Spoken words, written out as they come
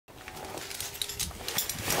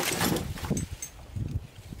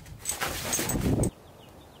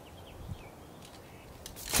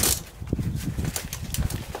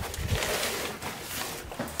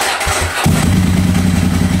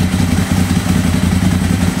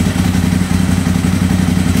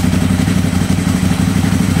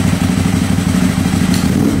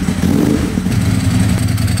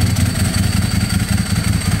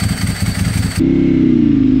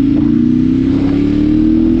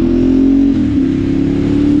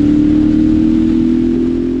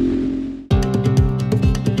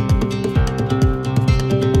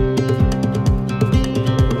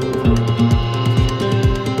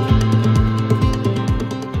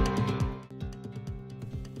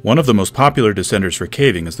One of the most popular descenders for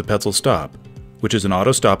caving is the Petzl Stop, which is an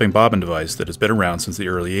auto-stopping bobbin device that has been around since the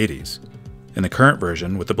early 80s. And the current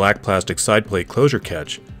version, with the black plastic side plate closure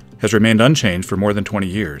catch, has remained unchanged for more than 20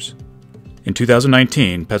 years. In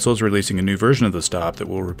 2019, Petzl is releasing a new version of the stop that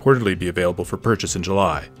will reportedly be available for purchase in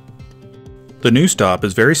July. The new stop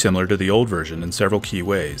is very similar to the old version in several key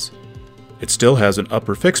ways. It still has an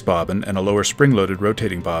upper fixed bobbin and a lower spring-loaded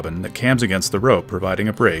rotating bobbin that cams against the rope, providing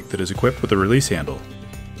a brake that is equipped with a release handle.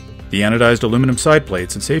 The anodized aluminum side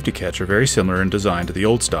plates and safety catch are very similar in design to the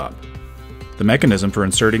old stop. The mechanism for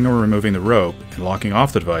inserting or removing the rope and locking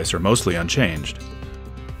off the device are mostly unchanged.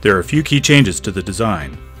 There are a few key changes to the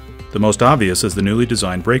design. The most obvious is the newly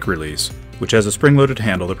designed brake release, which has a spring-loaded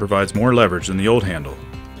handle that provides more leverage than the old handle.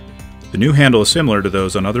 The new handle is similar to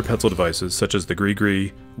those on other Petzl devices such as the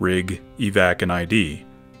Gree, Rig, Evac, and ID.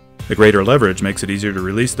 The greater leverage makes it easier to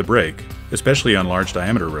release the brake, especially on large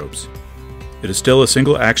diameter ropes. It is still a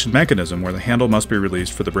single action mechanism where the handle must be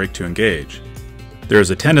released for the brake to engage. There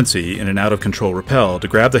is a tendency in an out-of-control rappel to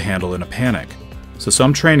grab the handle in a panic, so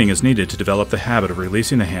some training is needed to develop the habit of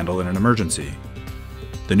releasing the handle in an emergency.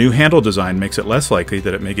 The new handle design makes it less likely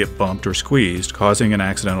that it may get bumped or squeezed, causing an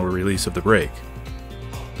accidental release of the brake.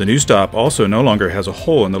 The new stop also no longer has a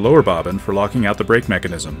hole in the lower bobbin for locking out the brake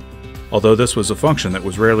mechanism, although this was a function that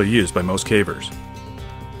was rarely used by most cavers.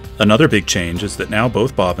 Another big change is that now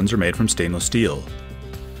both bobbins are made from stainless steel.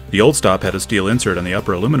 The old stop had a steel insert on the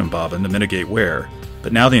upper aluminum bobbin to mitigate wear,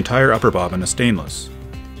 but now the entire upper bobbin is stainless.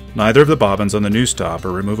 Neither of the bobbins on the new stop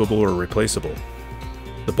are removable or replaceable.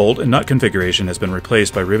 The bolt and nut configuration has been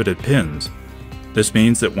replaced by riveted pins. This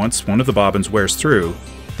means that once one of the bobbins wears through,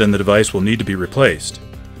 then the device will need to be replaced.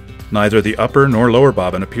 Neither the upper nor lower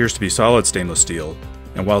bobbin appears to be solid stainless steel,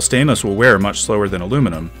 and while stainless will wear much slower than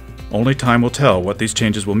aluminum, only time will tell what these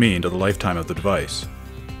changes will mean to the lifetime of the device.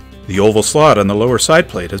 The oval slot on the lower side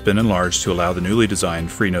plate has been enlarged to allow the newly designed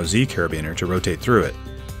Freno Z carabiner to rotate through it.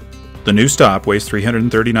 The new stop weighs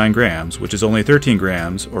 339 grams, which is only 13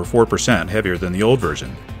 grams or 4% heavier than the old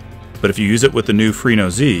version. But if you use it with the new Freno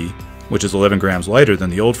Z, which is 11 grams lighter than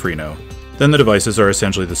the old Freno, then the devices are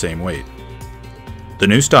essentially the same weight. The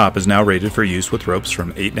new stop is now rated for use with ropes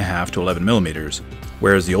from 8.5 to 11 millimeters,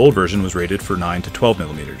 whereas the old version was rated for 9 to 12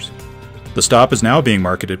 millimeters. The stop is now being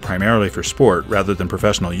marketed primarily for sport rather than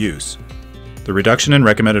professional use. The reduction in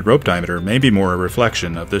recommended rope diameter may be more a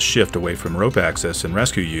reflection of this shift away from rope access and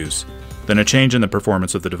rescue use than a change in the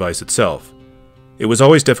performance of the device itself. It was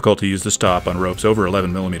always difficult to use the stop on ropes over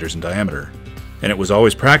 11 millimeters in diameter, and it was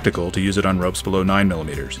always practical to use it on ropes below 9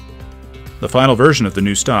 millimeters. The final version of the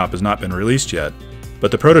new stop has not been released yet,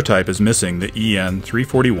 but the prototype is missing the EN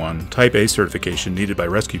 341 Type A certification needed by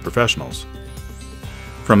rescue professionals.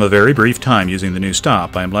 From a very brief time using the new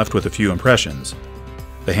stop, I am left with a few impressions.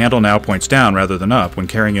 The handle now points down rather than up when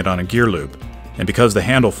carrying it on a gear loop, and because the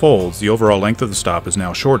handle folds, the overall length of the stop is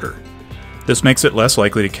now shorter. This makes it less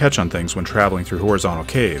likely to catch on things when traveling through horizontal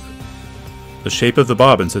cave. The shape of the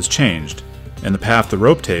bobbins has changed, and the path the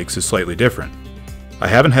rope takes is slightly different. I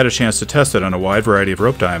haven't had a chance to test it on a wide variety of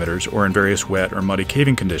rope diameters or in various wet or muddy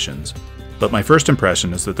caving conditions, but my first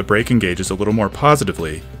impression is that the brake engages a little more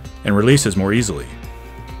positively and releases more easily.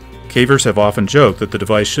 Cavers have often joked that the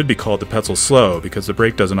device should be called the Petzl Slow because the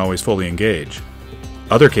brake doesn't always fully engage.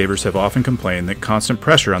 Other cavers have often complained that constant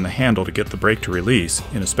pressure on the handle to get the brake to release,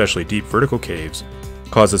 in especially deep vertical caves,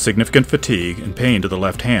 causes significant fatigue and pain to the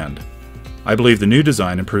left hand. I believe the new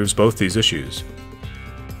design improves both these issues.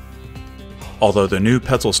 Although the new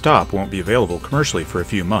Petzl Stop won't be available commercially for a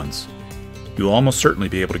few months, you will almost certainly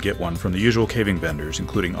be able to get one from the usual caving vendors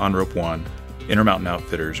including On Rope One, Intermountain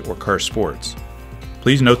Outfitters, or Karst Sports.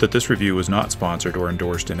 Please note that this review was not sponsored or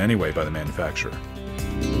endorsed in any way by the manufacturer.